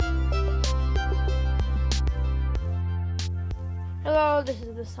Hello, this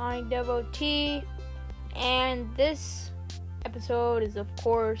is the Sonic Devotee, and this episode is, of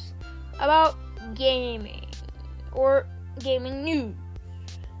course, about gaming, or gaming news,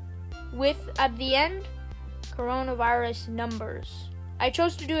 with, at the end, coronavirus numbers. I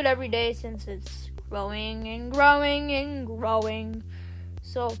chose to do it every day since it's growing and growing and growing.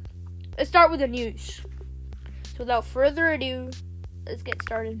 So, let's start with the news. So, without further ado, let's get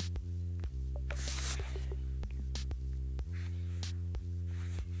started.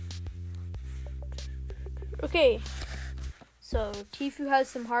 Okay, so Tfue has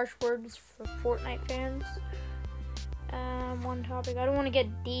some harsh words for Fortnite fans. One topic. I don't want to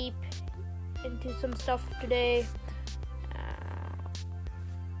get deep into some stuff today.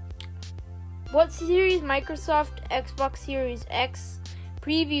 What series Microsoft Xbox Series X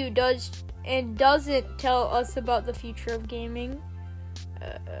preview does and doesn't tell us about the future of gaming?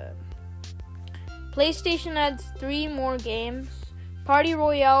 PlayStation adds 3 more games. Party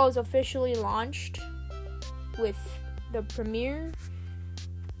Royale is officially launched with the premiere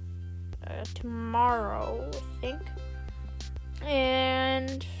tomorrow, I think.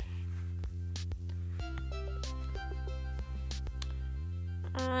 And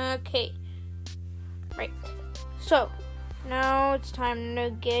okay, right. So now it's time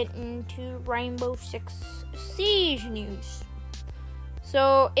to get into Rainbow Six Siege news.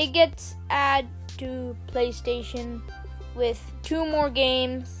 So it gets added to PlayStation with 2 more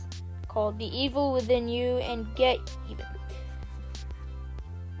games called The Evil Within You and Get Even.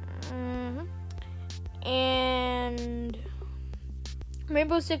 And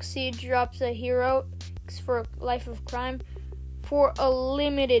Rainbow Six Siege drops a hero for Life of Crime for a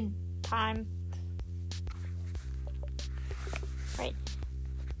limited time. Right.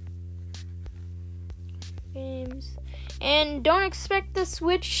 Games. And don't expect the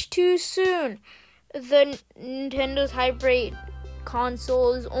Switch too soon. The Nintendo's hybrid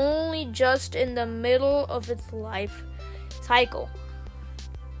console is only just in the middle of its life cycle.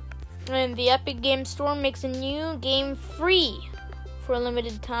 And the Epic Games Store makes a new game free for a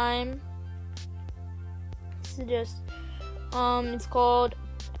limited time. It's called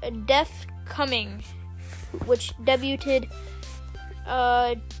Death Coming, which debuted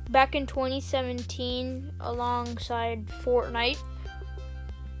back in 2017 alongside Fortnite.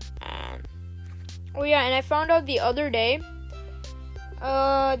 And I found out the other day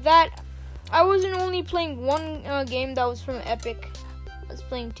that I wasn't only playing one game that was from Epic. I was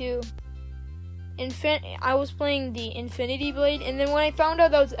playing 2. I was playing the Infinity Blade, and then when I found out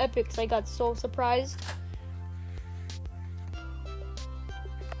that was Epic's, I got so surprised.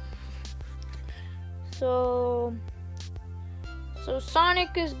 So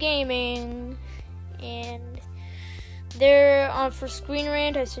Sonic is gaming, and they're for Screen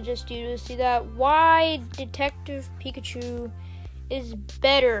Rant. I suggest you to see that. Why Detective Pikachu is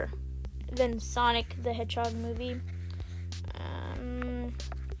better than Sonic the Hedgehog movie.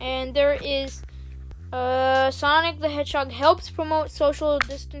 And there is Sonic the Hedgehog helps promote social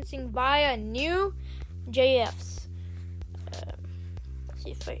distancing via new JFs.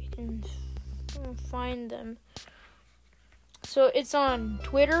 See if I can find them. So it's on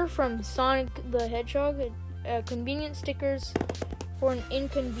Twitter from Sonic the Hedgehog. Convenient stickers for an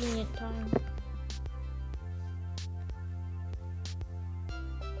inconvenient time.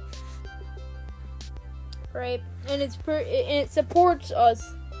 Right, and it supports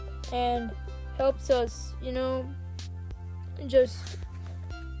us and helps us, just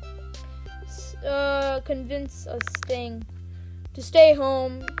convince us to stay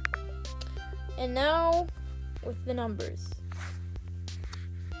home. And now with the numbers.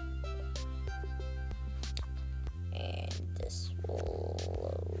 And this will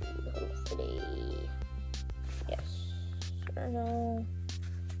load, hopefully. Yes or no.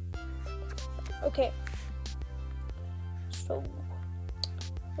 Okay. So,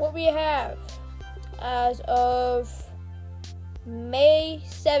 what we have as of May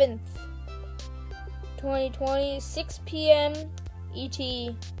 7th, 2020, 6 p.m. ET,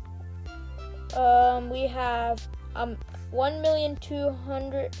 we have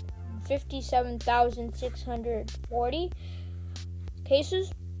 1,257,640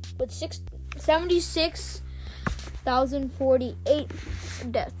 cases with 76,048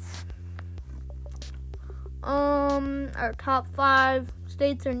 deaths. Our top 5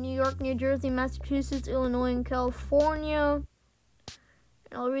 states are New York, New Jersey, Massachusetts, Illinois, and California.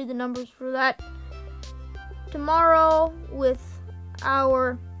 And I'll read the numbers for that tomorrow with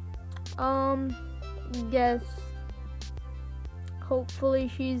our guest. Hopefully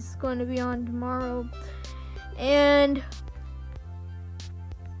she's going to be on tomorrow. And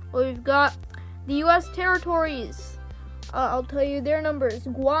we've got the U.S. territories. I'll tell you their numbers.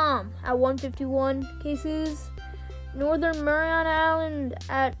 Guam at 151 cases. Northern Mariana Island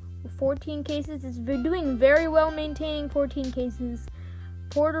at 14 cases. It's doing very well, maintaining 14 cases.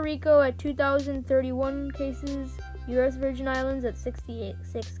 Puerto Rico at 2,031 cases. U.S. Virgin Islands at 6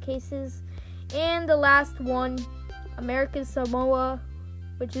 cases. And the last one, American Samoa,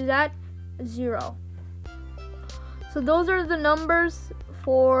 which is at 0. So those are the numbers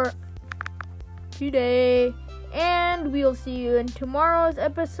for today. And we'll see you in tomorrow's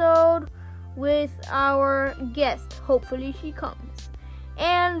episode with our guest. Hopefully she comes.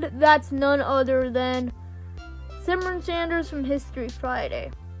 And that's none other than Simran Sanders from History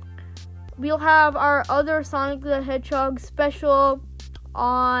Friday. We'll have our other Sonic the Hedgehog special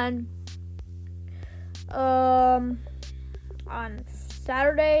on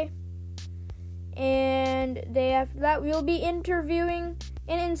Saturday. And day after that, we'll be interviewing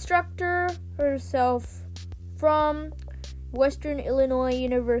an instructor herself from Western Illinois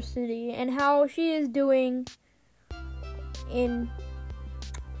University and how she is doing in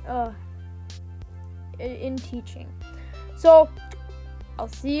teaching. So, I'll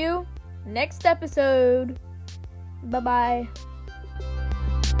see you next episode. Bye-bye.